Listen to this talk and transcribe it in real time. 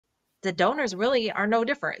the donors really are no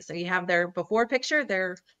different. So you have their before picture,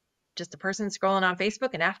 they're just a person scrolling on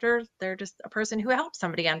Facebook, and after they're just a person who helped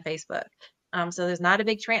somebody on Facebook. So there's not a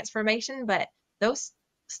big transformation, but those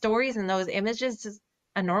stories and those images is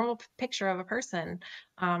a normal picture of a person,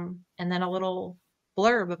 and then a little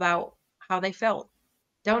blurb about how they felt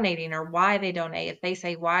donating or why they donate, if they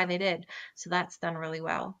say why they did. So that's done really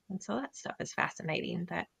well. And so that stuff is fascinating.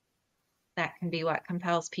 That can be what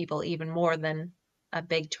compels people even more than a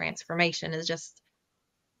big transformation, is just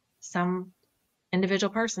some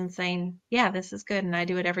individual person saying, yeah, this is good and I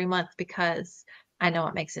do it every month because I know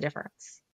it makes a difference.